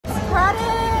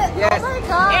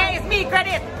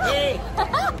it! Yay!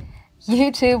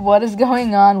 YouTube, what is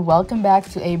going on? Welcome back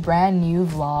to a brand new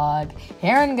vlog.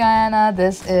 Here in Guyana,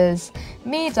 this is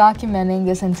me documenting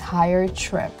this entire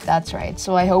trip. That's right.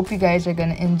 So I hope you guys are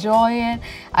gonna enjoy it.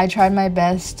 I tried my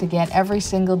best to get every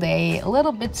single day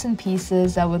little bits and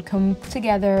pieces that would come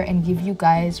together and give you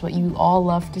guys what you all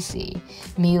love to see,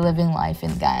 me living life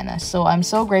in Guyana. So I'm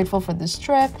so grateful for this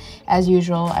trip. As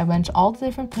usual, I went to all the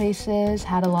different places,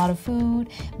 had a lot of food,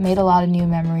 made a lot of new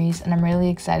memories, and I'm really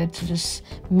excited to just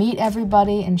meet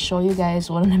everybody and show you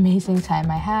guys what an amazing time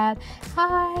I had.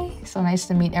 Hi! So nice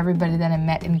to meet everybody that I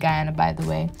met in Guyana, by the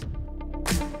way.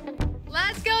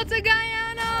 Let's go to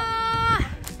Guyana!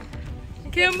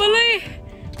 Kimberly!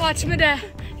 Watch me there.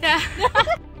 Yeah.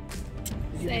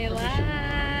 Say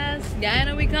less.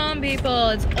 Guyana we come, people.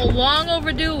 It's long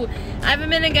overdue. I haven't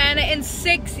been in Guyana in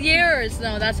 6 years.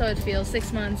 No, that's how it feels.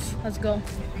 6 months. Let's go.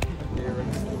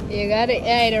 You gotta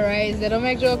eat the rice. They don't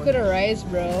make joke with the rice,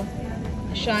 bro.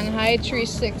 Shanghai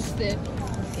 360.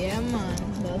 Yeah, man.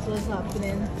 That's what's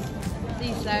happening.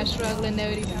 These are struggling there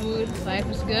with the food. Life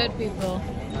is good, people.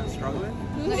 Not struggling?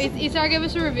 So Isar gave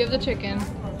us a review of the chicken.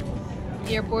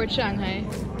 Airport Shanghai.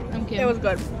 I'm kidding. It was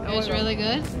good. It was really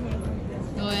good?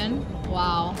 Go in.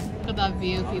 Wow. Look at that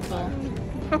view, people.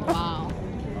 Wow.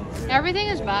 Everything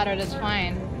is battered. It's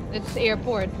fine. It's the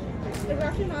airport. It's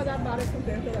actually not that bad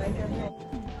compared to like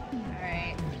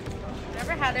Alright.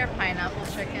 Never had their pineapple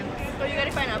chicken. Oh, you got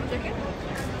a pineapple chicken?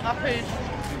 Okay.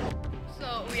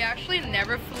 So we actually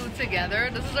never flew together.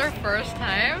 This is our first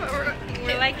time.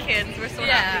 We're like kids. We're so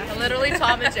yeah, happy. literally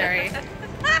Tom and Jerry.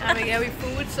 And we get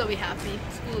food, so we happy.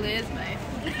 School is, bye.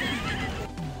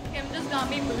 Kim just got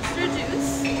me booster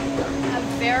juice. A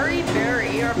very,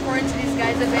 or according to these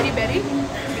guys, a very.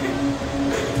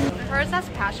 Hers has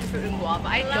passion fruit and guava.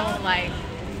 I don't like.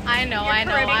 I know. I'm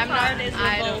not.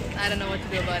 I don't know what to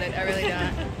do about it. I really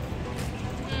don't.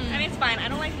 I mean, it's fine. I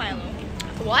don't like Milo.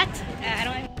 What? I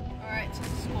don't like. Alright, so the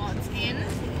squad's in.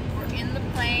 We're in the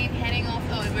plane, heading off.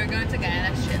 Oh, we're going to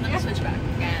Guyana. Shit, let me switch back.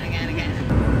 Guyana.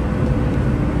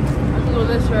 Let's do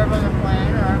this serve on the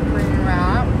plane, or our plane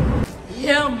wrap.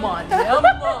 Yeah, man.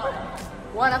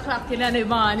 1 o'clock in the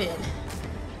morning.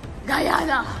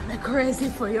 Guyana, I'm crazy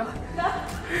for you.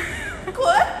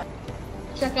 What?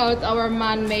 Check out our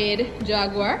man-made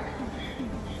jaguar.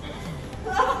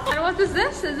 And what is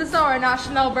this? Is this our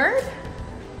national bird?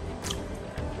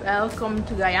 Welcome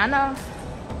to Guyana.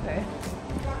 Okay.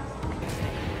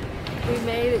 We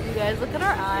made it, you guys. Look at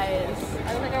our eyes.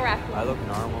 I look like a raccoon. I look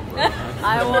normal, bro.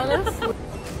 I want to sleep.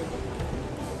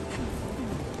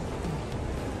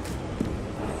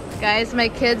 Guys, my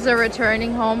kids are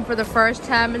returning home for the first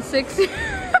time in 6 years.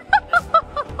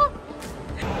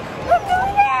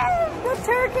 The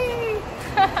turkey!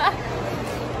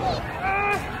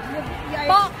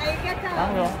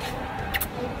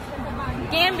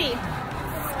 Gambi.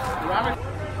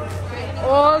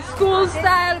 Oh, school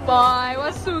style, boy.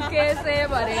 What suitcase there,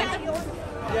 buddy?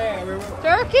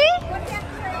 Turkey?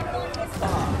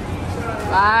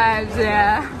 Vibes,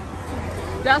 yeah.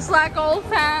 Just like old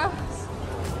times.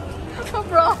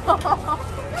 Bro.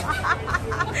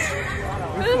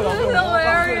 This is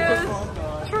hilarious.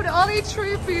 Only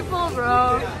 3 people,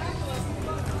 bro.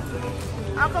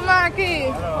 Uncle Marky.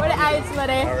 Where the ice,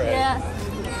 buddy? Yeah.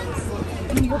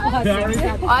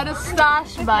 All the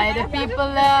stash by the people,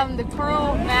 the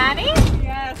crew. Nanny?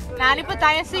 Yes. Nanny, put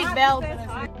on your seatbelt.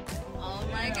 Oh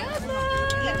my goodness.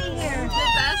 Let me hear. The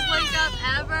best wake up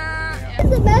ever. It's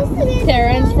the best thing.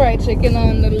 Terrence fried chicken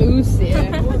on the loose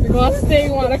here. First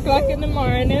thing, 1 o'clock in the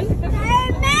morning.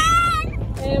 Amen.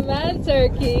 Amen,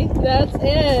 turkey. That's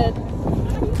it.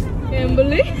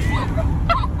 Kimberly.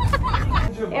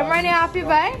 Everybody happy,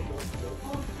 bye?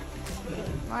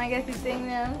 I guess you think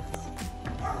now.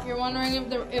 You're wondering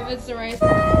if it's the right.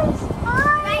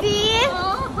 Ready?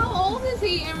 Oh, how old is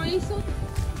he? Emily? So.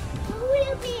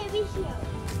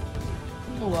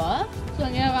 What? So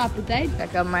you have appetite?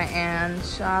 Check out my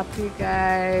aunt's shop, you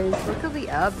guys. Look at the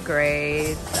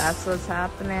upgrades. That's what's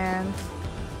happening.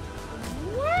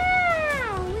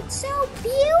 Wow, it's so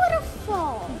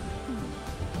beautiful.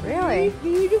 Really?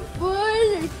 Beautiful.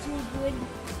 It's so good.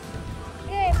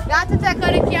 Got to take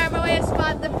out the camera when you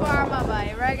spot the farmer,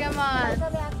 boy. Regaman.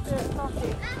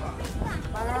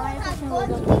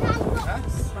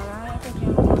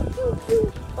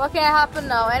 What can happen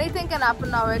now? Anything can happen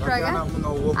now, right, Dragon?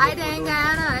 I didn't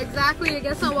Guyana. Exactly. You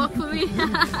guess I'll walk for me.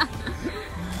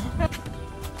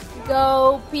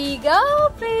 Go pee,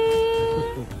 go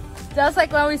pee. Just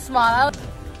like when we smile.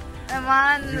 Come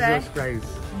on, Jesus Christ.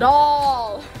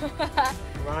 Doll.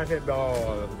 I said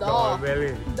doll. Doll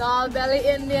belly. Doll belly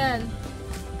Indian.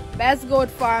 Best goat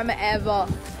farm ever.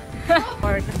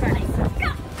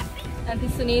 Auntie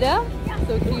Sunita,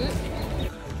 so cute.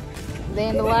 Day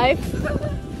in the life.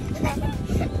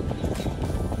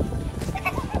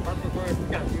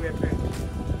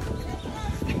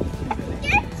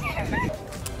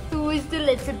 Who is the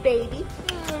little baby?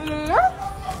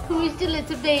 Who is the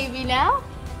little baby now?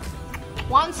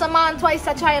 Once a man, twice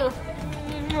a child.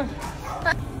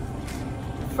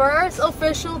 First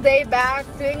official day back,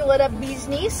 doing a little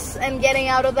business and getting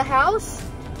out of the house.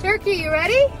 Turkey, you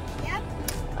ready? Yep.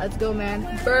 Let's go, man.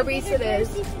 Burpees it is.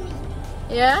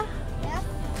 Yeah? Yep.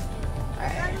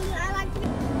 Alright. I like to.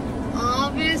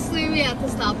 Obviously, we have to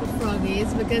stop at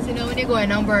Froggy's because you know when you're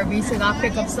going on burpees, you gotta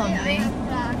pick up something.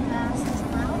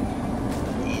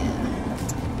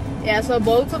 Yeah, so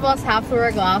both of us have to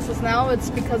wear glasses now. It's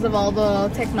because of all the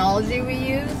technology we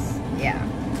use. Yeah.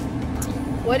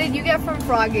 What did you get from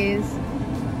Froggy's?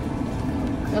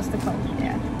 Just a cup,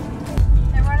 yeah.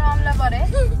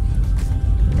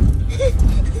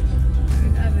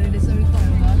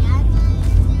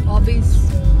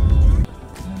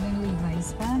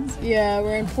 Yeah,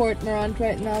 we're in Port Morant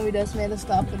right now. We just made a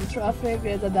stop for the traffic.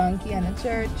 There's a donkey and a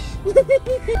church. That's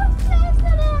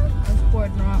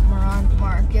Port Morant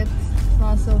Market. It's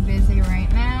not so busy right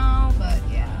now, but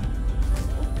yeah.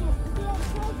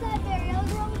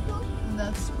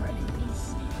 That's pretty.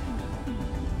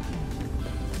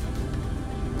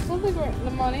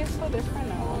 The money is so different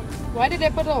now. Why did they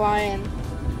put a lion?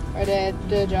 Or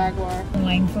the jaguar? A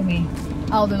line for me.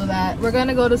 I'll do that. We're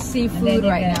gonna go to seafood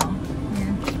right now.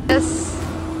 Yeah. This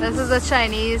is a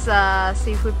Chinese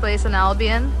seafood place in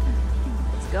Albion.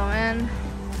 Let's go in.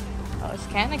 Oh, it's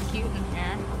kind of cute in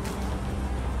here.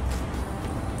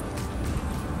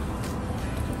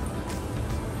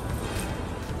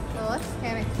 Oh, that's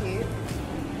kind of cute.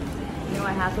 You know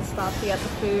I have to stop to get the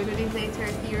food. What do you say,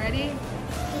 Turkey? You ready?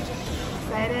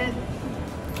 Excited?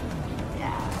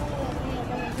 Yeah.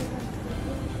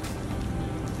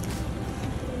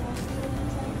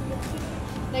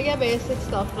 They get basic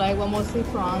stuff like, well, mostly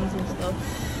prawns and stuff.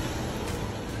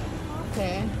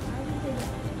 Okay.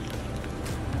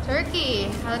 Turkey,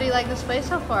 how do you like this place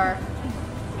so far?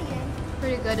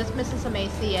 Pretty good. It's missing some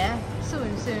AC, yeah?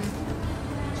 Soon.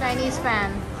 Chinese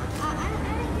fan.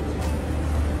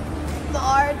 The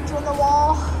art on the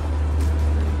wall.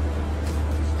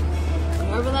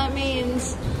 Whatever that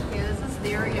means. Okay, this is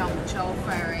their Yum Chow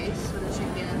fried rice with the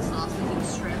chicken and sausage and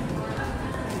shrimp.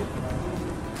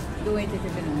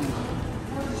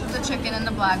 The chicken and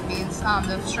the black beans,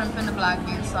 the shrimp and the black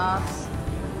bean sauce.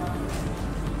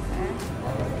 Okay.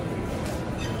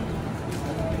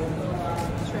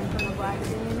 Shrimp and the black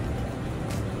bean.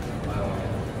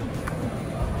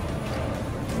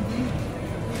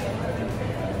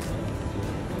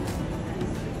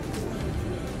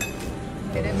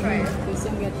 Okay, let's try it. This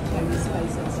one get Chinese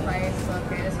spices. Spice,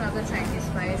 okay. This one has the Chinese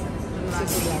spice and this is the black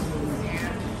beans.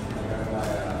 Yeah.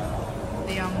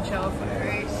 The Yum Chow fried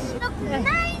rice. Look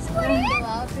nice, buddy. The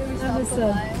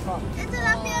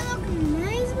tilapia look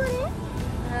nice, buddy.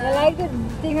 I like the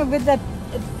thing of it that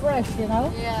it's fresh, you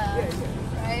know? Yeah.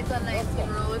 Right on 19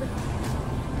 Road.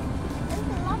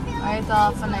 Tilapia Right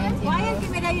off of 19 Why you Road.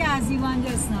 give me the Yazzie one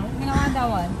just now? You know want that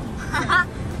one?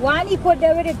 One you put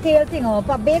there with the tail thing on.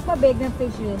 Bake the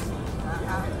fish is.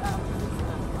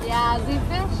 Yazzie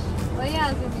fish? What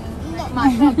Yazzie mean? No.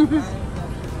 Mash up.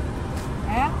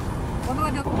 Yeah? What do I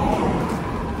do?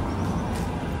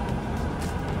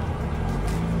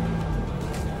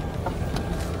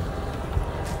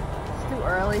 It's too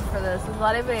early for this. It's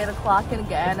not even 8 o'clock in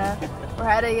Guyana. We're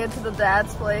heading into the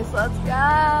dad's place. Let's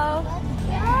go.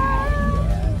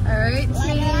 Alright,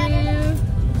 team.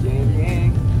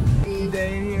 Gang. The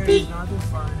day in here is not as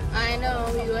fun. I know,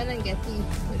 we went and get the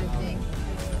little thing.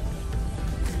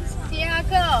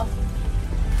 Siako!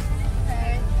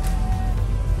 Okay.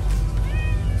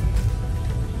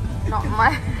 Not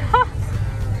my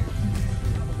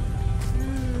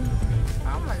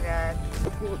Oh my god.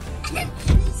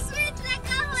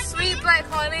 Sweet like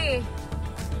honey.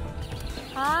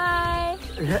 Hi.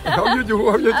 How you do?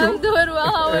 How you I'm do? doing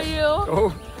well. How are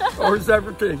you? How's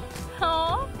everything?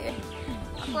 Oh.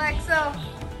 Flexo.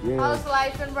 Yeah. How's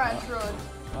life in Branch Road?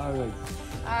 All right.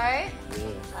 Alright?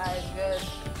 Yeah. Alright, good.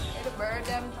 Hey, the bird,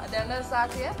 them not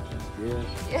start yet? Yeah.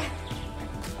 Yeah.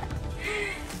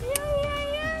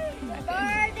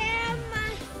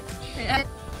 Yeah.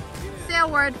 Say a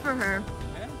word for her.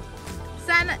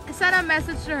 Send a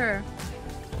message to her.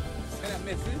 Send a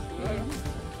message?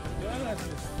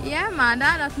 Yeah, man,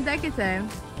 that doesn't take your time.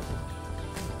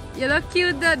 You look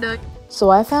cute, though. So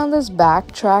I found this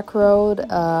backtrack road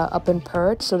up in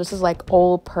Perth. So this is like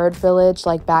old Perth village,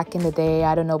 like back in the day.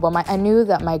 I don't know, but I knew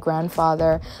that my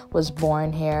grandfather was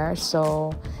born here.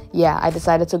 So yeah, I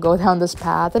decided to go down this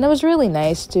path, and it was really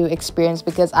nice to experience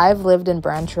because I've lived in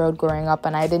Branch Road growing up,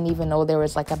 and I didn't even know there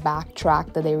was like a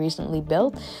backtrack that they recently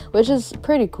built, which is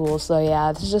pretty cool. So yeah,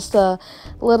 it's just a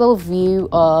little view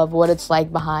of what it's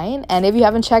like behind. And if you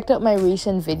haven't checked out my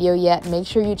recent video yet, make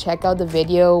sure you check out the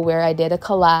video where I did a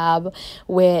collab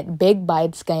with Big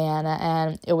Bites Guyana,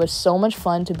 and it was so much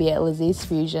fun to be at Lizzie's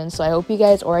Fusion. So I hope you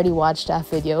guys already watched that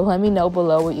video. Let me know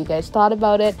below what you guys thought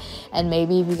about it, and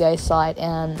maybe if you guys saw it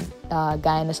in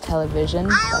Guyana's television.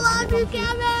 I love you,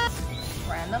 Kevin.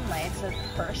 Random nights at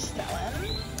Stellan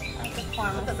at the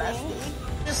farm of the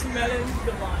bestie. Just smelling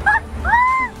Dhavanie.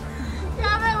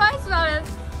 Kevin, why smell it?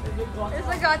 It's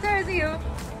like God, there's you.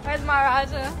 Where's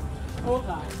Maharaja? Hold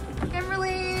on.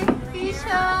 Kimberly,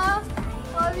 Keisha,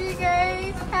 love you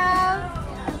guys. Kev.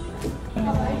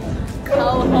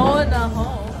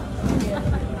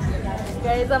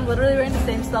 Guys, I'm literally wearing the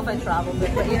same stuff I traveled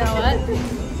with, but you know what?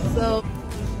 So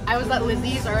I was at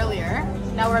Lizzie's earlier.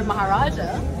 Now we're at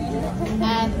Maharaja,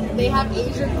 and they have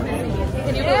Asian cuisine.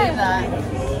 Can you believe that?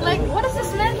 Like, what is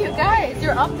this menu, guys?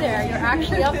 You're up there. You're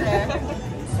actually up there.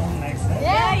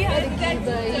 Yeah, you have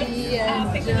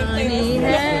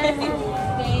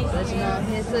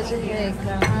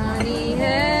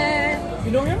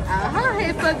You know him?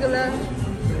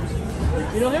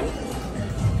 You know him?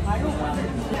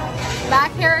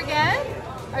 Back here again.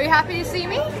 Are you happy to see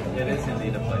me? It is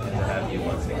indeed a pleasure to have you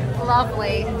once again.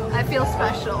 Lovely. I feel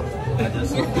special. I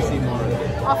just hope to see more of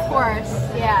you. Of course,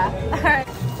 yeah. Alright.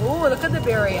 Ooh, look at the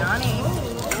biryani.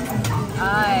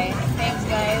 Hi. Thanks,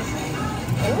 guys.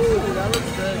 Oh, that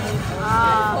looks good.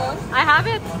 I have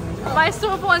it. My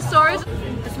super in stores.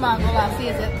 It's mango lassi,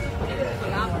 is it?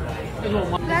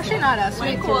 It's actually not as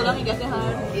sweet. Cool. Let me get it.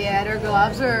 Yeah, their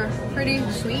gloves are pretty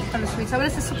sweet on the sweet side, but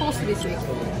this is supposed to be sweet.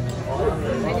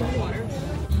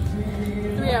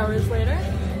 3 hours later.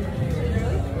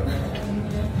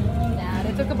 Yeah,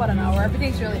 they took about an hour.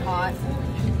 Everything's really hot.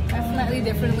 Definitely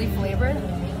differently flavored.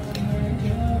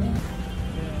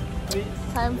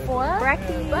 Time for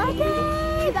brekkie.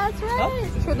 Brekkie! That's right.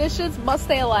 Oh. Traditions must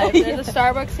stay alive. There's a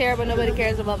Starbucks here, but nobody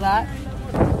cares about that.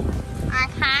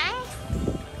 Okay.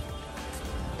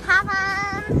 Come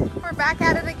on. We're back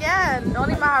at it again.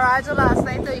 Only Maharaja last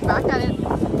night, so we're back at it.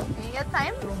 Can you get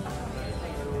time?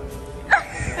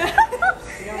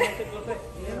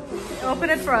 Open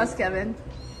it for us, Kevin.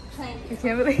 You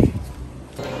can't believe.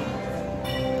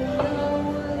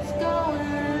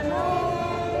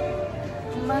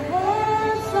 My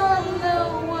head's on the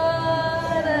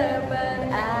water, but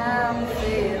I'm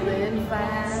feeling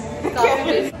fine.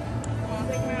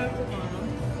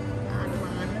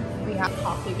 We have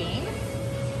Coffee Bean.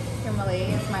 Kimberly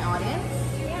is my audience.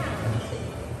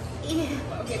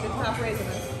 Yeah. Okay, the top raisin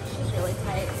is really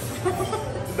tight.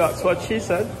 That's what she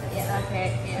said. Yeah,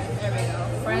 okay, yeah, there we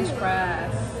go. French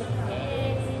press.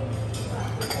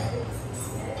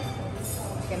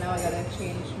 Okay, now I gotta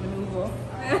change maneuver.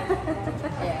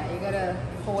 Yeah, you gotta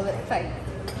hold it tight.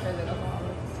 There we go.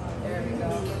 There we go. A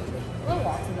little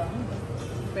watered down.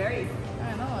 Very. I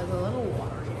don't know, it's a little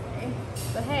watery today.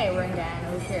 But hey, we're in Guyana,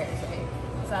 who cares, right?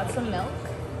 Let's add some milk.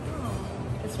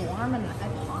 It's warm and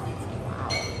hot. Wow.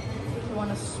 You want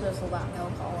to swizzle that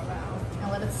milk all around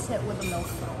and let it sit with the milk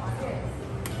for a while.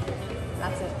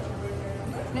 That's it.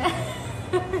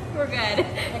 We're good.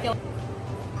 Okay.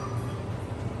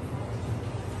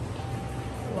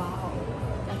 Wow.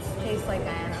 That tastes like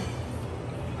Guyana.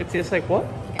 It tastes like what?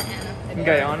 Guyana.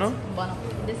 Guyana? Bueno.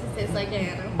 This tastes like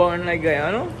Guyana. Born like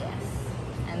Guyana? Yes.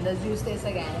 And the juice tastes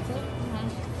like Guyana too.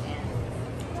 Yeah.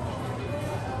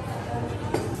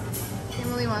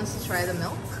 Kimberly wants to try the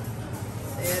milk.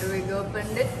 There we go,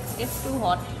 Pandit. It's too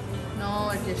hot. No,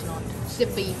 it is not.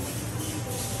 Sippy.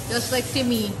 Just like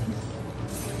Timmy.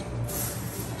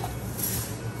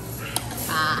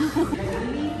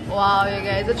 Wow, you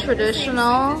guys, a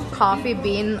traditional coffee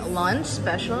bean lunch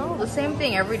special. The same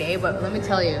thing every day, but let me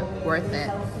tell you, worth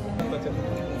it.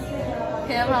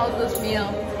 Kim, how's this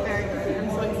meal? Very good. I'm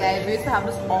so excited. We used to have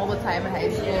this all the time in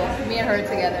high school. Me and her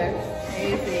together.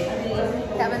 Crazy.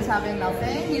 Kevin's having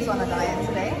nothing. He's on a diet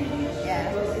today.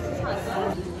 Yeah.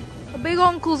 A big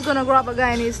uncle's gonna grab a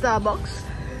Guyanese Starbucks.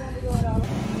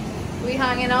 We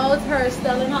hanging out, her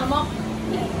still in hammock.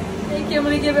 Hey,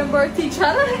 Kimberly giving birth to each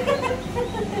other.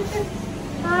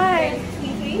 Hi.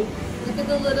 Look at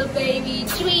the little baby.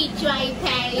 Sweet joy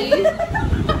patty.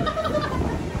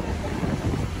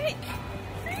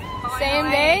 Same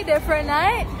day? night, different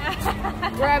night.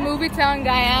 We're at Movie Town,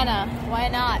 Guyana. Why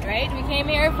not, right? We came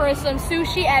here for some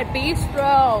sushi at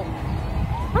Bistro.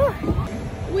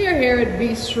 We are here at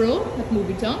Bistro at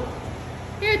Movie Town.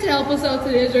 Here to help us out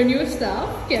today is our new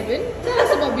staff, Kevin. Tell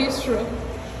us about Bistro.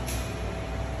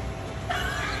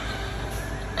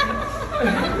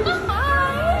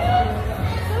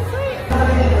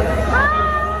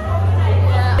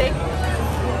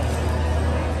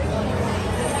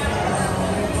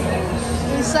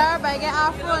 Sir, bagay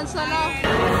afro and sana.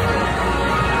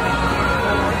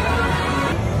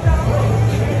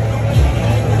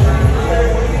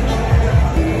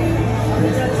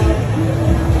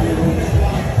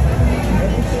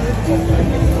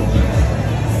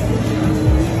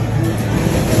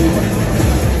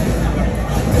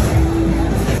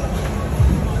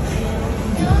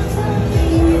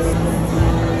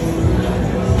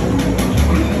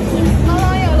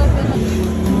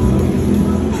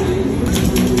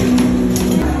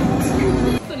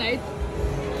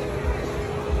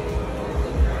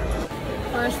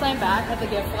 First time back at the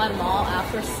Giftland Mall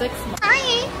after 6 months.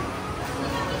 Hi!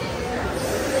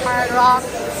 Hard Rock.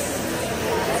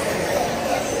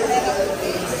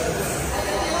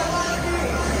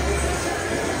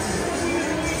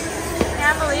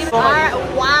 Can't believe it. Alright,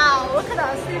 wow, look at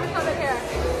us. Even coming here.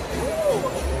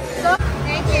 So,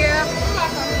 thank you.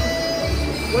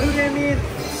 What do they mean?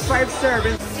 5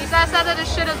 servings. These guys said that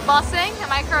this shit is bussing.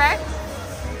 Am I correct?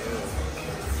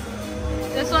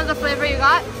 This one's the flavor you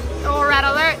got? Oh, red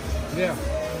alert. Yeah.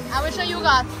 How much you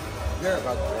got? Yeah,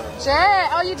 about Sure.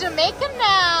 Oh, you Jamaican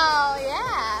now.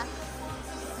 Yeah.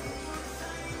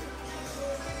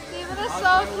 Steven is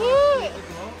so cute.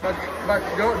 But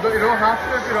you don't have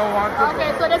to if you don't want to.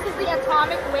 Okay, so this is the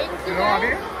atomic wings. You know what I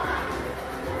mean?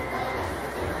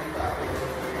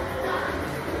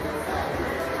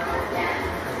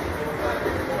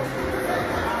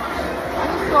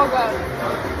 This is so good.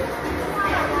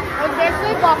 It's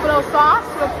basically buffalo sauce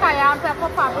with cayenne pepper,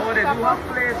 paprika Oh, they do pepper. have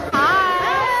flavor. Hi.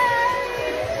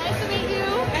 Nice to meet you.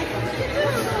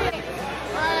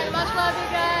 Alright, much love you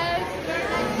guys.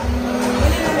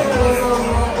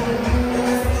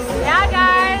 Yeah,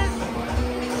 guys.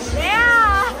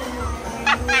 Yeah.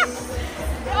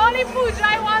 The only food I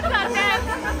want is this.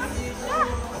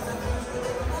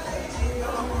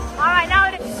 Alright, now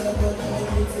it is.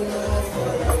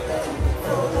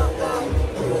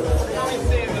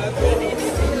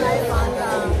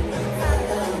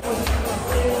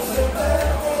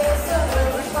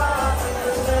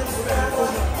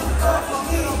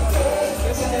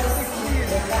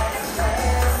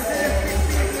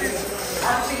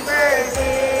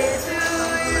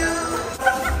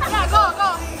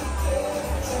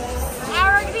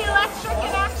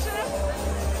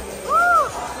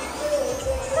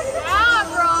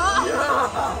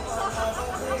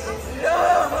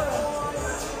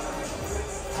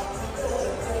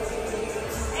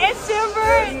 It's your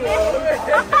birthday!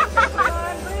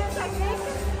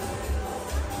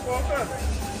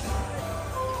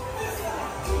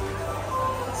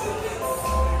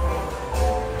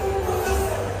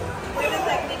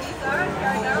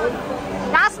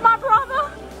 That's my brother!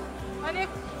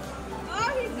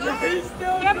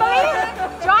 Can't believe it!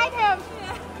 Join him!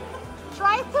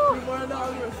 Try to!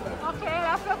 Okay,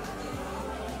 let's go.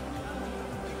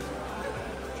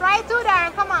 Try to,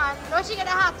 Darren, come on. No, she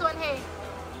gonna have to, and hey.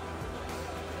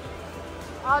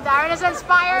 Oh, Darren is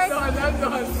inspired. I'm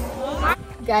done.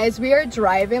 Guys, we are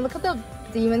driving. Look at the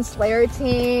Demon Slayer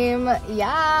team.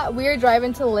 Yeah, we are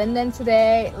driving to Linden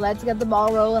today. Let's get the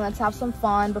ball rolling. Let's have some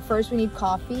fun. But first, we need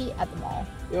coffee at the mall.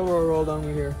 Yeah, we'll roll down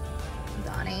here.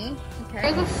 Donnie. Okay.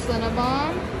 There's a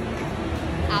Cinnabon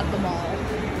at the mall.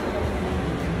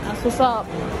 That's what's up.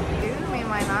 I mean,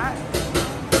 why not? I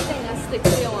think that's the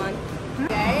clear one.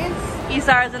 Guys,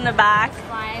 Isar's in the back.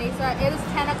 fine. It is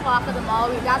 10 o'clock at the mall.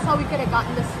 That's how we could have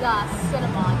gotten this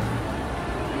Cinnabon.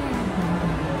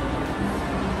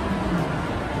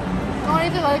 Don't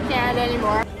need to go to Canada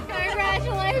anymore.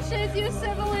 Congratulations, you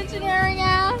civil engineering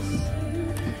ass.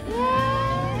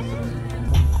 Yay!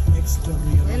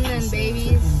 Linden,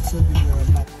 babies.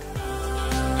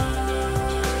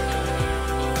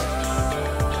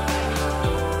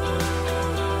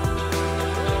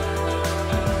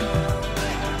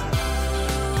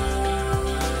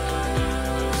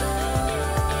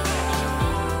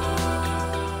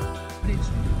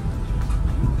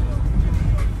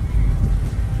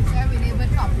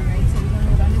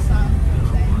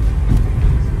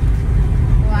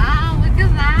 Wow, look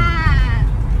at that!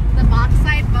 The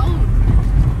bauxite boat.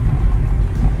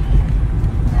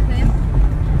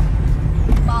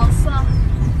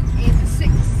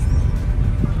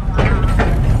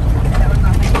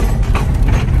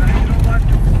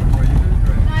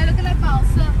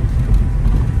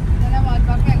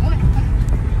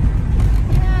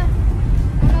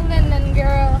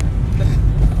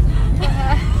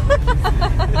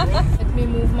 me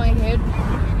move my head?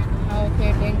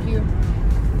 Okay, thank you.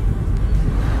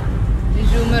 You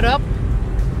zoom it up.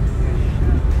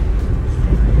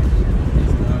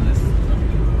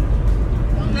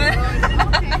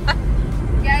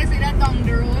 Guys, see that down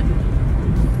the road?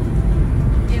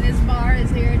 In his bar is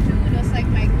here too, just like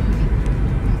my movie.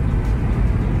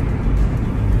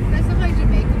 That's not like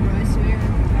Jamaican, bro, I swear.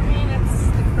 I mean, it's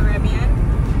the Caribbean.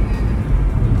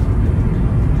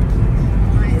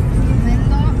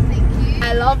 Linda, thank you.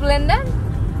 I love Linden.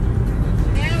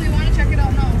 Yeah, we want to check it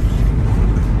out now.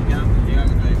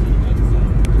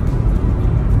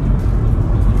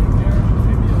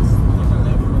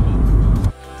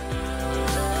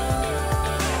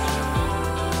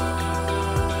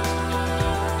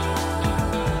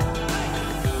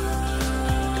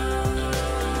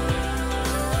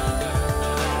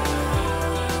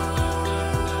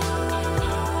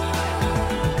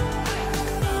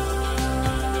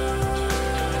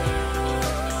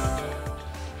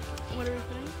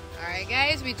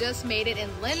 Guys, we just made it in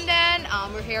Linden.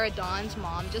 We're here at Dawn's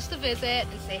mom just to visit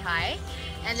and say hi,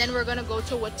 and then we're gonna go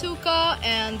to Watuka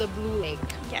and the Blue Lake.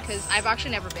 Yes, because I've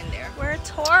actually never been there. We're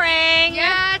touring.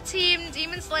 Yeah, Team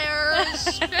Demon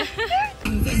Slayers. White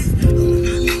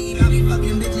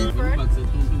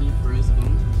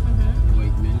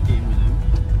men came with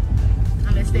them.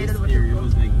 And they stayed at This area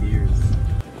was Watuka. like deers.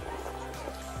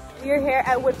 We're here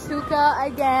at Watuka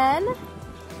again.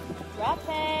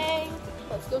 Rapping.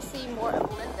 Let's go see more of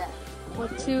Linden.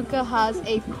 Watuka has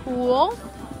a pool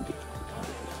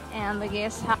and the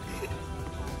guest house.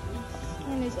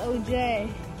 And it's OJ.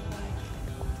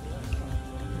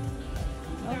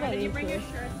 Sarah, did you bring your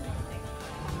shirt?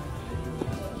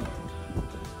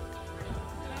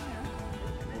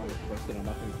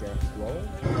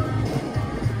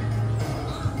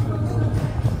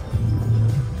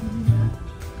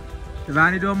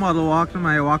 Dhavanie, do a model walk to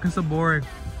my walking so boring.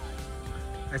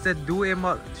 I said do a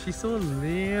model. She's so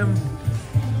lame.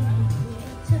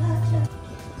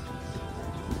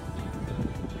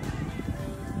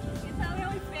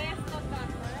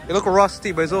 You look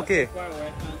rusty, but it's okay.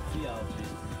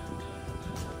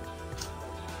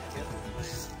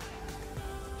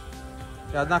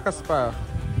 Yeah, knock a spar.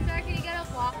 Sorry, can you get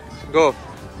up walk? Go.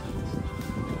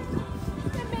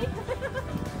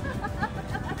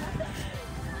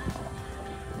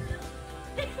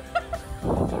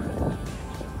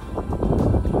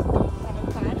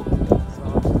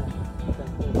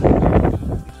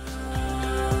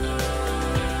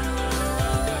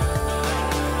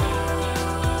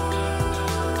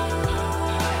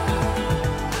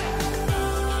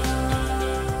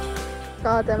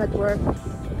 Got them at work.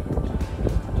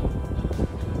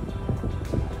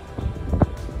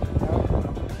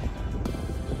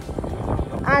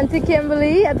 Auntie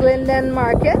Kimberly at Linden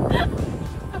Market.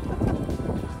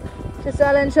 She's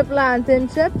selling plantain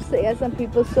chips. So yeah, some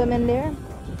people swimming there.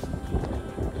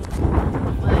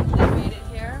 They made it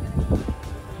here.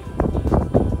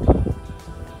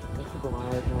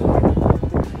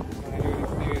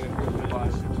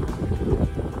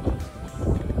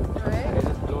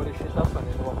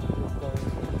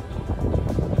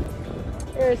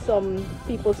 There's some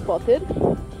people spotted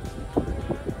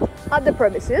at the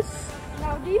premises.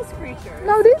 Now these creatures.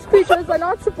 Now these creatures are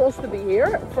not supposed to be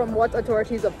here from what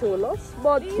authorities have told us,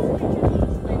 but These creatures.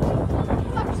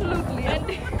 absolutely. And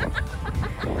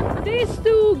these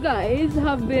two guys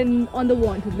have been on the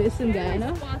wanted list in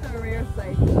Guyana Spot a rare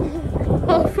sight.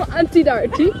 of Auntie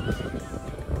Darty.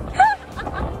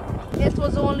 It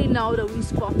was only now that we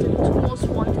spotted two most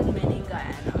wanted men in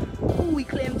Guyana, who we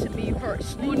claim to be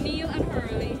personally. O'Neill and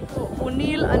Hurley.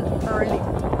 O'Neill and Early.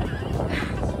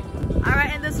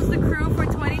 Alright, and this is the crew for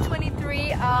 2023.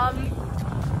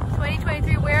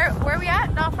 2023, where we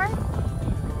at? Duffer?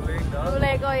 Blue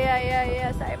Lake, oh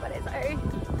yeah. Sorry, buddy, sorry.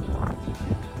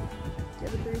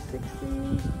 Get a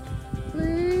 360.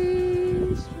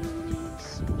 Please.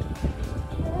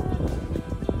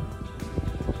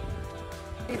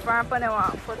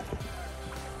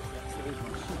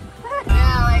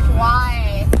 Yeah, like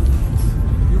why?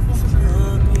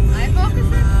 I focus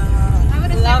it. I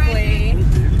would have Lovely.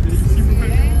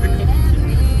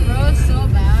 Bro, it's so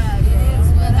bad.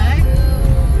 What the heck?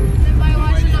 Then by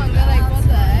watching on, they're like, what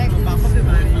the heck?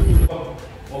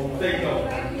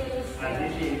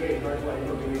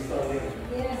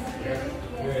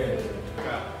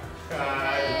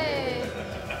 Hey.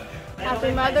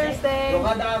 Happy Mother's Day.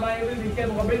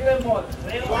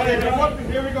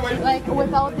 Like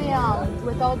without the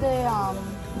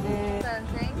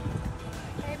thing.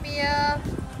 Hey Mia.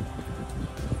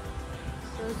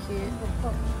 So cute.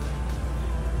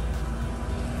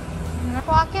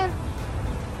 Walking.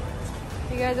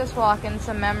 You guys just walking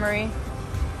some memory.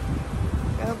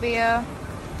 Go Bia.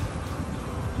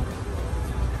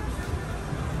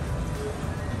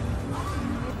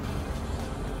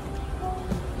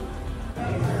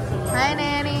 Hi,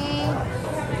 Nanny.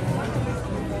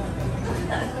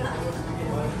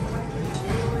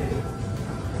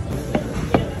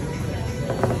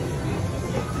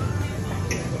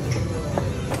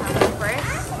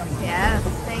 Yes,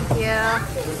 thank you.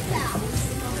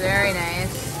 Very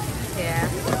nice. Yeah.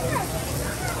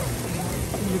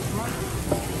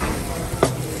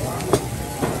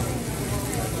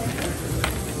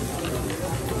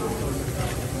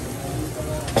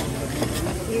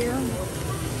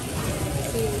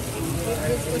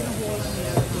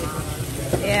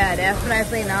 Yeah,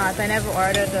 definitely not. I never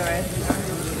ordered the rest.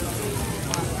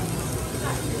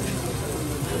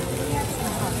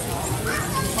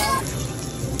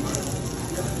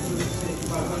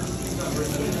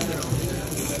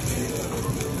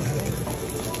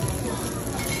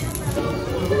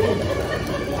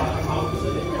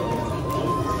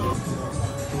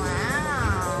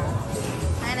 Wow.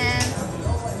 Hi, Nan.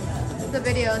 It's a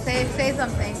video. Say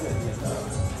something.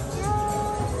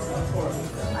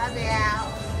 Love you.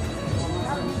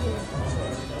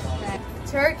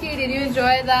 Turkey, did you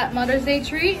enjoy that Mother's Day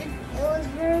treat? It was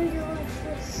very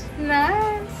delicious.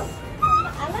 Nice.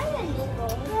 I like the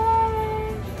noodle.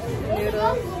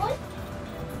 Noodles.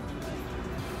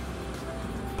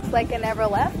 It's like I never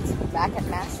left. Back at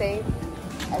Massey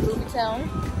at Town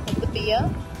with the Bia.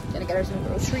 Gonna get her some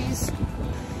groceries.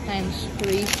 Times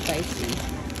 3 spicy.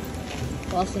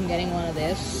 Plus I'm getting one of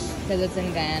this because it's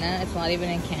in Guyana. It's not even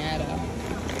in Canada.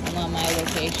 I'm on my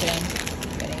location.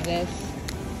 Getting this.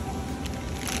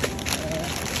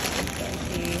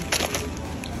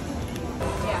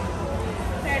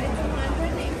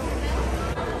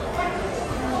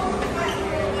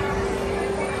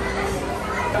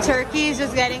 Turkey's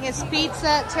just getting his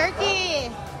pizza.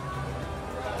 Turkey!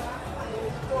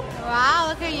 Wow,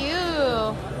 look at you.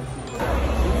 Look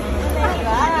at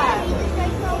that.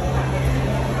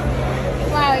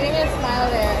 Smile, give me a smile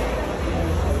there.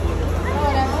 Oh,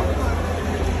 whatever.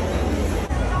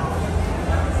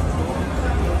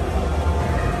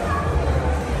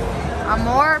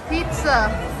 More pizza.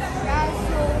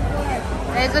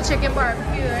 There's a chicken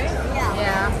barbecue, right?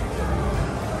 Yeah.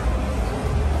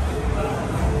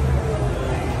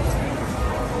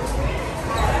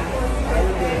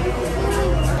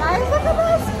 Guys, look at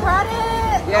this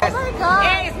credit! Yes. Oh my god!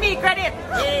 Hey, it's me, credit!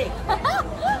 Hey!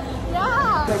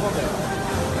 Yeah!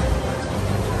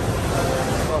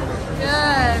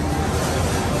 Good.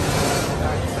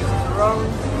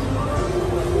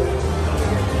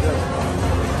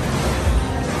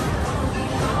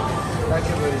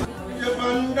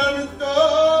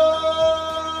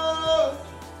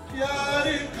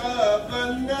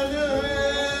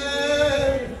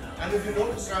 And if you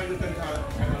don't decide, you can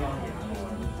tag along.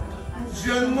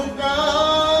 जन्म का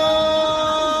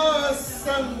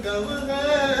संगम है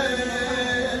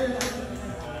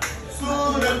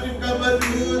सूरज का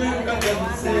मधुर कदम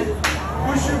से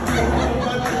खुशबू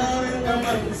मधुर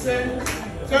कमल से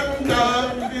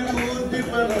चंदान विरोध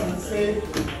बरम से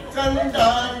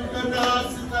चंदान का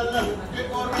नाच तलन के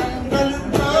और अंगल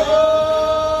का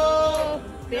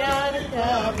प्यार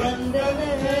का बंधन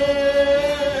है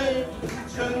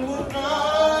जन्म का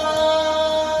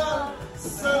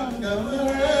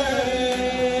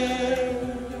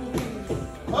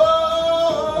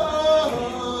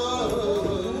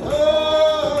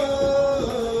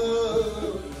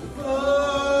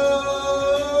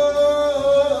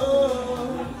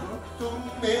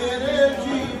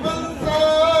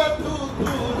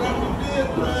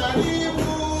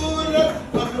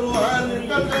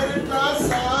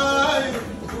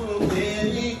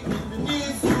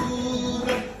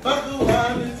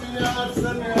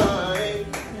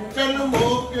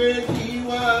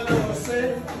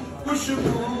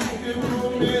खुशबू के वो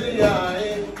मेरे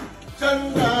आए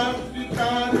चंदा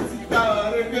पितार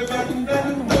सितार के बंधन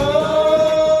को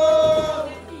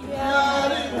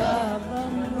प्यार का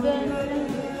बंधन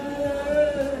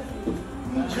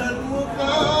जन्म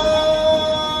का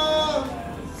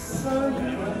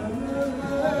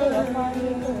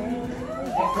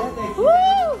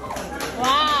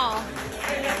Wow!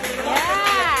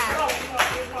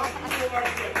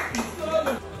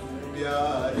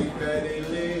 प्यार कर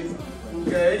ले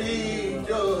घड़ी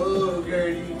जो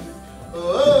घड़ी ओ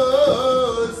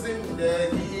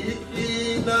जिंदगी की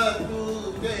ना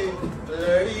तूने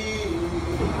लड़ी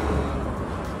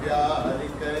प्यार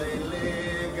कर ले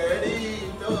घड़ी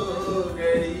तो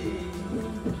घड़ी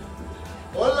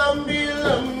ओ लंबी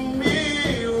लंबी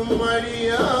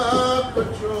उमरिया को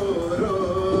छोड़ो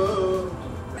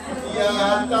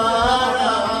या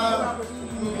तारा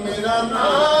मेरा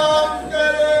नाम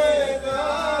करेगा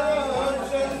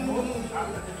रोशन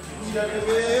जग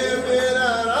में मेरा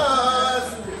राज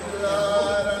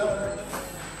उजाला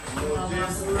मुझे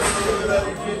सूरज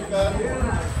का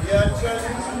या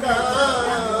चंदा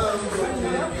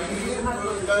मुझे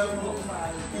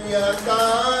या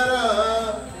तारा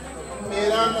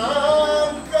मेरा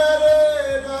नाम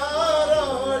करेगा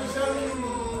रोशन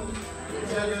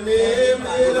जग में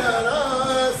मेरा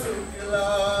रास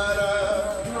खिलारा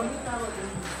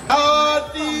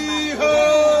आती हो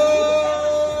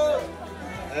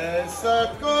ऐसा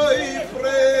कोई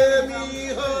प्रेमी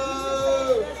हो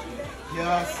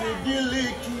या से दिल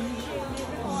की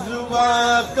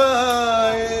जुबां का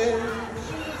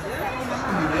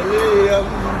मेरे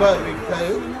अंबर कल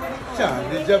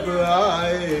चांद जब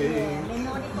आए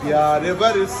प्यार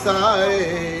बरसाए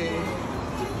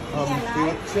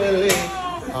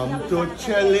हम तो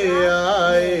चले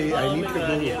आए I need to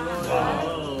go.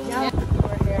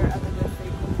 We're here at the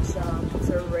birthday. It's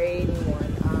a rainy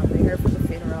one. We're here for the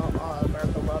funeral of our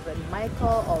beloved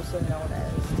Michael, also known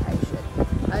as Taishin.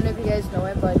 I don't know if you guys know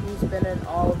him, but he's been in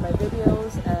all of my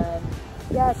videos, and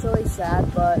yeah, it's really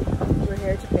sad, but we're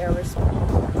here to pay our respects.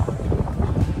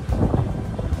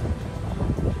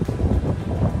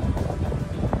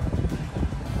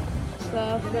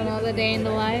 Stuff, another day in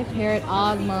the life here at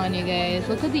Agman, you guys.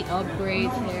 Look at the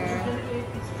upgrades here.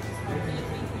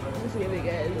 Let's give you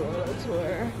guys a little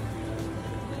tour.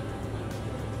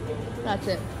 That's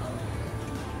it.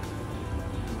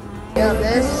 Yeah,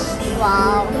 this,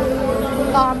 wow.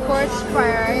 Course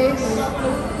fries.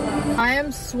 I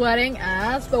am sweating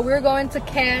ass, but we're going to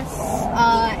Cass.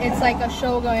 It's like a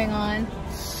show going on.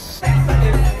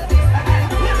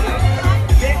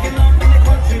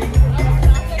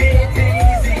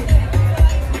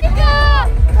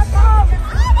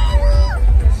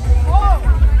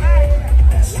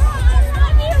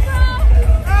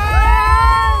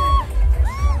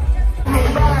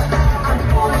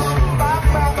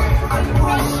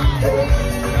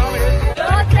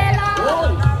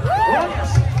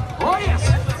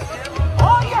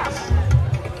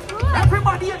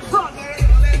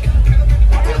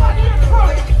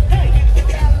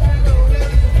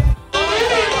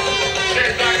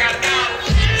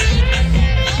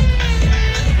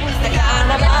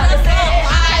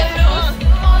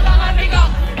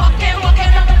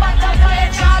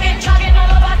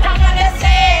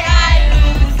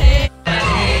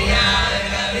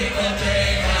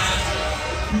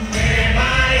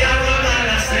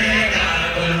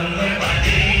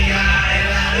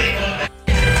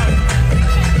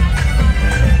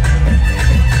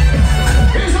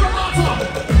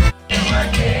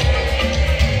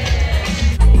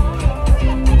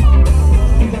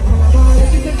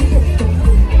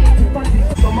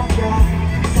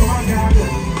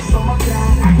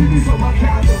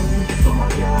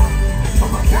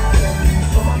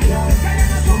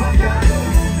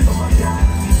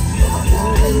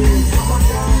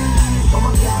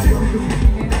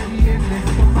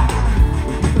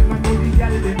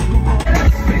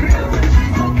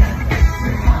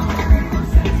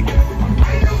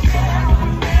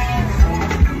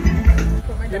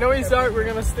 We're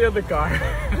gonna steal the car.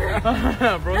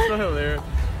 Bro's so hilarious.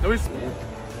 No,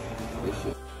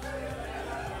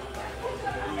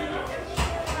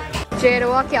 Jada,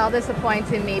 what y'all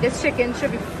disappointing me. This chicken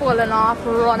should be falling off,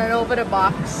 running over the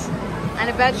box. And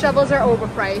the vegetables are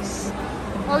overpriced.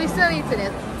 Well, we still eating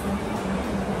it.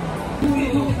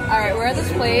 Alright, we're at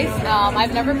this place.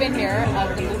 I've never been here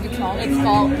at the movie town. It's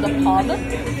called The Pub.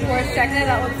 We're checking it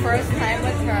out the first time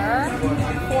with her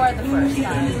for the first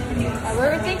time.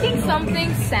 We're thinking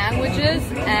something sandwiches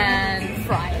and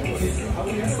fries.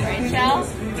 Right, Chal?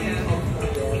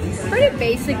 Pretty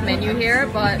basic menu here,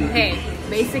 but hey,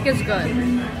 basic is good.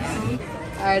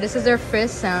 Alright, this is their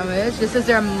fish sandwich. This is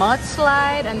their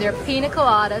mudslide and their pina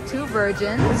colada, 2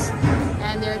 virgins,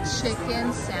 and their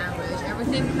chicken sandwich.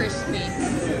 Everything crispy.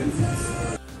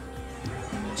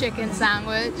 Chicken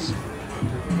sandwich.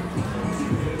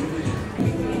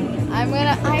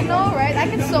 I know, right? I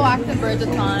can so act in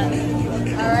Burgerton.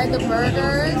 Alright, the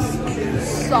burgers,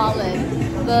 solid.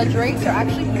 The drinks are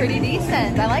actually pretty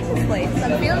decent. I like this place.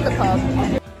 I'm feeling the pub.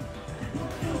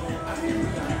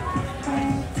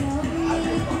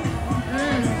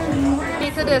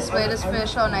 To this way, this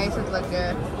fish, how nice it look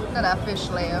good. Look at that fish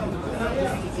layer.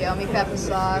 Yummy pepper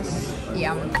sauce.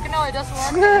 Yum. No, it doesn't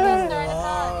work.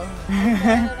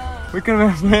 We can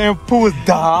be playing pool,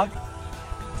 dog.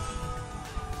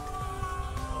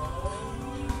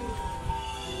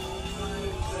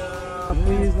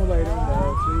 Please, nobody doing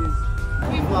that, please.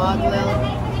 We vlog, Lil.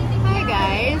 Hi, guys.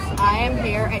 guys, I am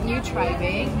here at New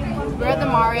Tribing. We're at the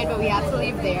Marriott, but we had to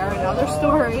leave there. Another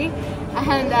story.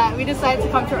 And we decided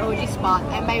to come to our OG spot.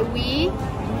 And by we,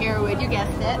 I'm here with, you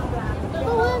guessed it,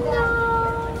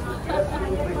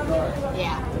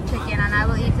 yeah, chicken, and I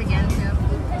will eat again too.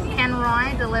 Ken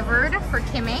Roy delivered for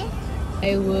Kimmy.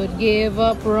 I would give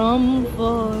up rum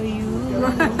for you.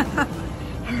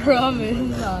 Rum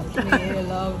is not me,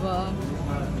 lover.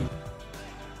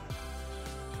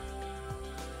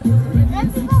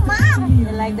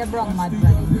 You like the brown mud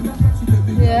bunny?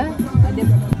 Yeah.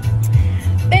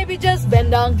 Baby, just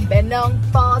bend down,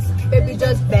 pause. Baby,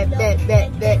 just bend.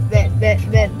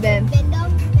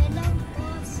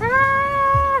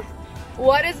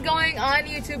 What is going on,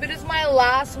 YouTube? It is my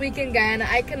last week in Guyana.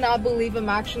 I cannot believe I'm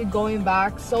actually going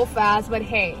back so fast, but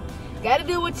hey, gotta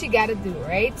do what you gotta do,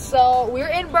 right? So we're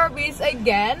in Barbados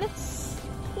again.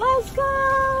 Let's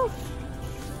go!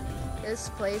 This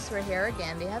place, we're here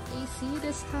again. They have AC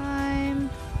this time.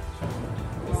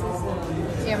 This is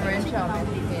Cameron Chowman.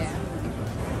 Yeah.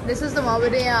 This is the one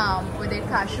with the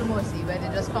cashew mochi, but they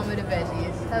just come with the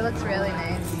veggies. That looks really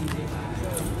nice.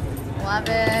 Love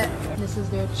it. This is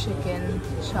their chicken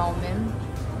chowman.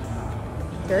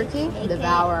 Turkey?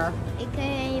 Devour.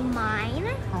 AKA mine.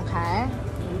 Okay.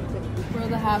 We're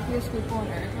the happiest people on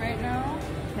earth right now.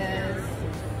 Because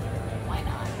why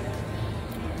not?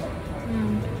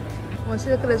 Once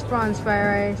you look at this prawns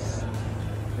fried rice.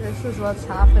 This is what's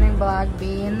happening. Black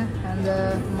bean and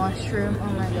the mushroom.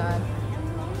 Oh my god.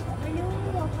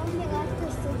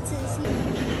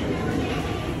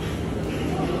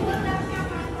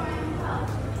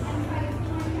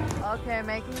 Okay, I'm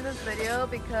making this video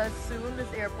because soon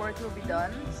this airport will be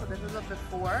done. So this is a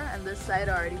before and this side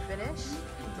already finished.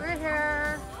 We're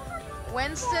here.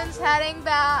 Winston's heading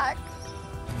back.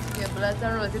 Yeah, but that's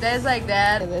not really. Today's like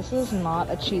that. This is not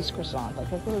a cheese croissant.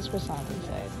 Like, look at this croissant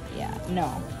inside. Yeah,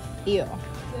 no. Ew.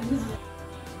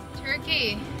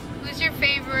 Turkey, who's your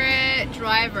favorite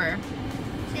driver?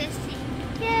 Sissy.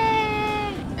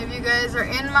 Yay! If you guys are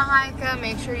in Mahaika,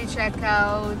 make sure you check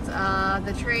out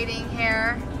the trading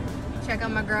here. Check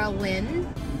out my girl Lynn.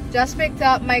 Just picked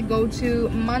up my go-to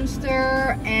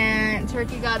Munster, and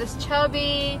Turkey got his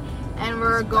chubby, and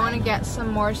we're going to get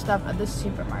some more stuff at the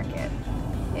supermarket.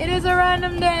 It is a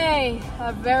random day.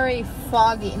 A very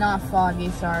foggy, not foggy,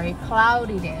 sorry,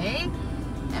 cloudy day.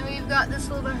 And we've got this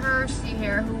little Hersey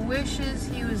here who wishes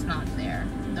he was not there.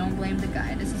 Don't blame the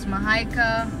guy. This is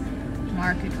Mahaika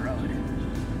Market Road.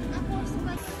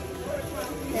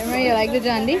 Emma, you like the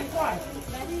Jandy?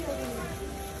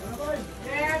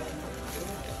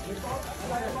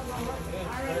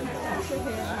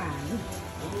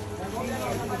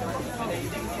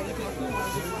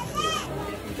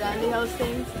 Jandy, how's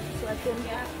things?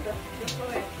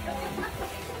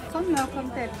 Come now,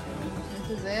 come take. This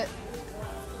is it.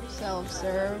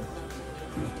 Self-serve.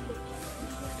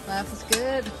 Life is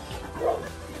good.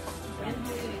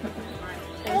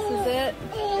 This is it.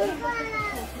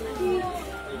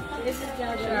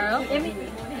 Cheryl.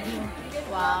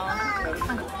 Wow.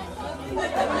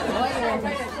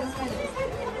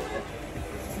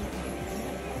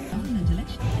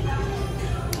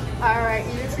 Alright,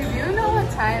 YouTube, you know what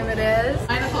time it is.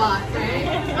 9 o'clock, right?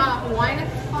 1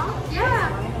 o'clock?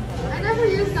 Yeah. I never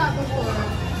used that before.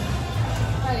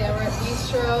 Oh yeah, we're at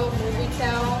Bistro, Movie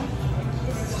Town.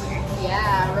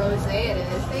 Yeah, rosé it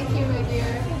is. Thank you, my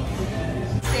dear.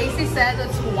 Stacy says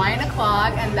it's 1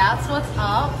 o'clock and that's what's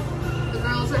up. The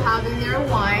girls are having their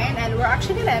wine and we're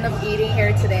actually gonna end up eating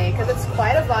here today because it's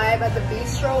quite a vibe at the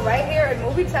Bistro right here in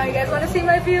Movie Town. You guys wanna see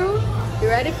my view? You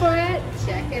ready for it?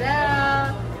 Check it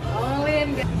out. Only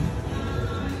in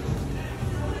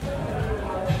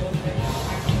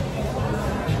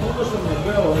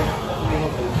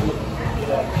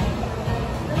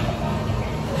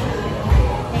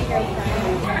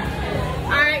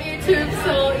Alright, YouTube,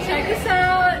 so check this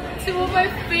out. Two of my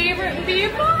favorite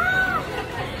people.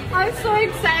 I'm so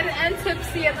excited and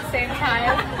tipsy at the same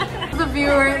time. The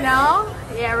view right now.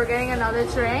 Yeah, we're getting another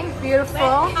drink. Beautiful.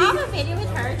 I have a video with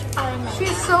her for a minute.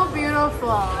 She's so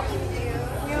beautiful.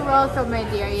 You're welcome, my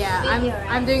dear. Yeah,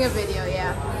 I'm doing a video,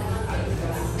 yeah.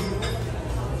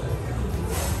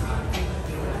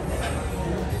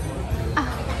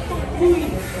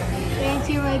 Thank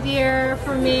you, my dear,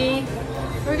 for me.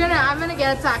 I'm gonna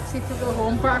get a taxi to go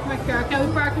home, park my car. Can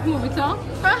we park at Movie Town?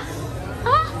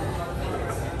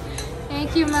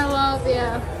 Thank you, my love,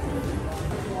 yeah.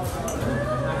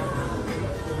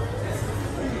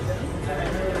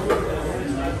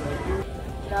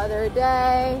 Another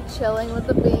day, chilling with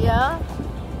the Bia.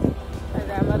 My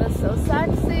grandmother's so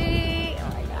sexy. Oh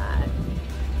my god.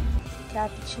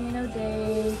 Cappuccino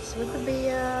dates with the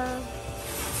Bia.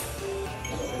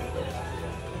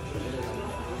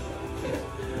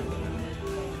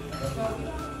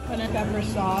 Banana pepper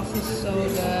sauce is so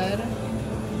good.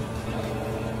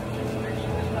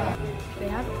 They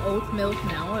have oat milk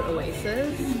now at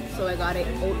Oasis, so I got a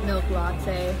oat milk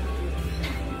latte.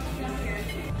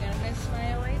 Gonna miss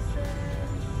my Oasis.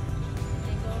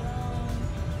 Can't go wrong.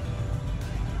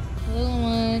 Little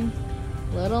one,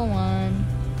 little one.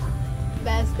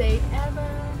 Best date ever.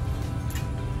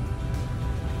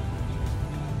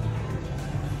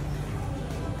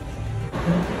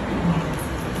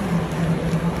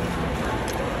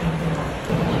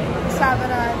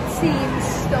 Having a Team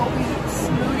Stogie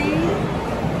smoothie.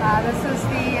 This is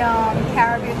the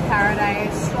Caribbean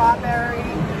Paradise. Strawberry,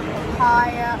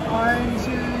 papaya, orange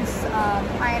juice,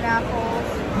 pineapples.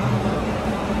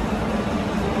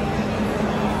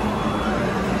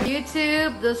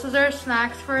 YouTube, this is our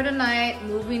snacks for tonight.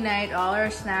 Movie night, all our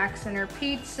snacks and our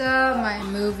pizza, my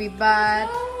movie bud.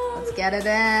 Let's get it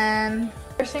in.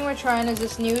 First thing we're trying is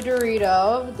this new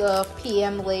Dorito, the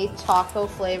PM Late Taco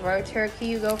flavor. Turkey,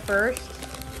 you go first.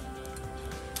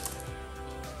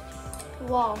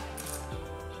 Wow.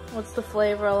 What's the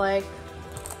flavor like?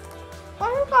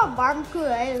 What about barbecue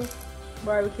Lay's?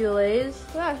 Barbecue Lay's?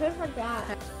 Yeah, just like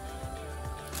that.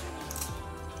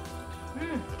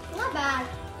 Not bad.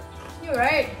 You're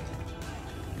right.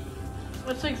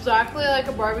 It's exactly like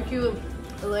a barbecue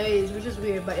Lay's, which is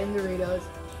weird, but in Doritos.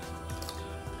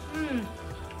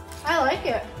 I like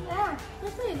it. Yeah,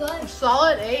 that's pretty good.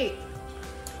 Solid 8.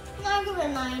 I'll give it a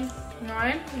 9.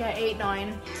 9? Yeah, 8,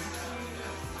 9.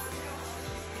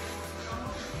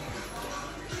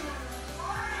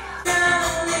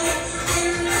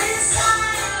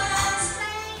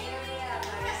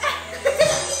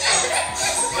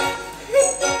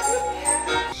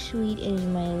 Sweet is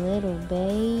my little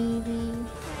baby.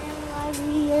 I love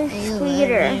you. You're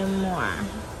sweeter. Love you more.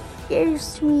 You're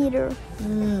sweeter.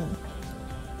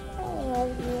 I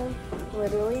love you.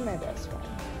 Literally my best friend.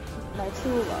 My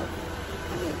true love.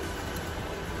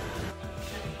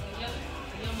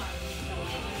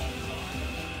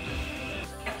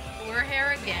 We're here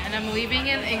again. I'm leaving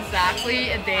in exactly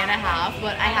a day and a half,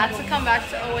 but I had to come back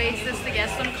to Oasis to get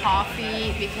some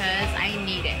coffee because I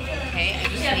need it, okay? I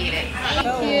just need it.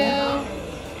 Thank you.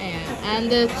 And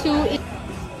the 2... You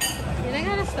think I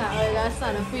gotta stop? I gotta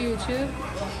sign up for YouTube.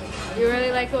 You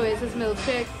really like Oasis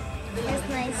milkshake? It's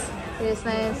nice. It's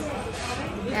nice.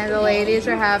 And the ladies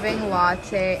are having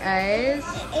latte ice.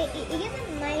 It gives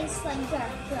a nice like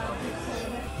dark chocolate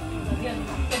flavor.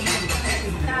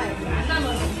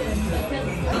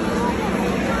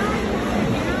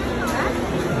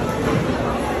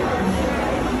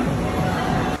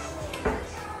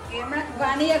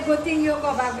 Dhavanie, a good thing you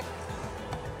go back.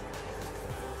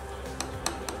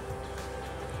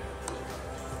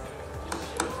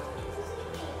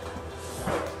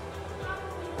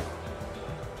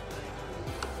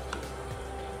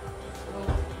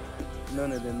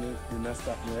 None of them do not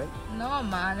stop me, right? No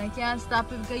man, I can't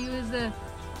stop it because you is the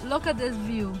look at this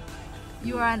view.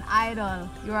 You are an idol.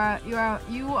 You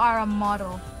are a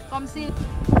model. Come see.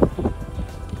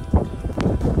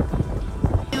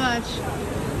 Too much.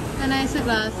 A nice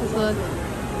glasses, look.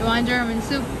 You want German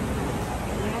soup?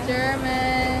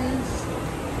 Germans.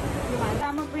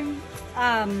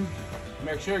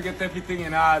 Make sure you get everything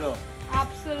in order.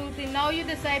 Absolutely. Now you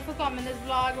decide to come in this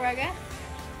vlog, Reggae.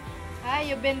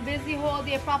 You've been busy whole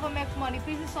day, proper make money.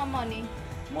 Please do some money.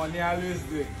 Money always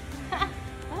do it.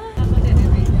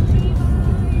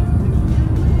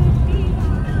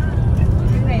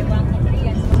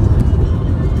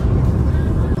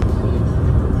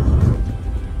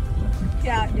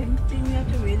 Yeah, didn't think you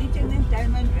have to really change the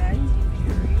time and drive.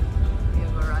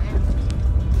 You've arrived.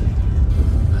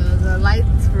 The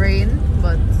lights rain,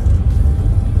 but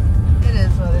it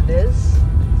is what it is.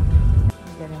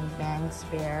 Getting bank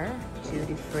spare,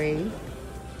 duty free.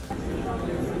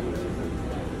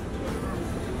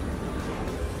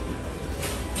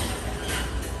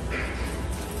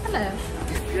 Hello.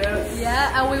 Yes.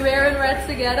 Yeah, and we wearing red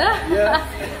together. Yeah.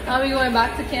 Are we going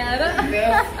back to Canada?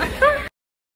 Yes.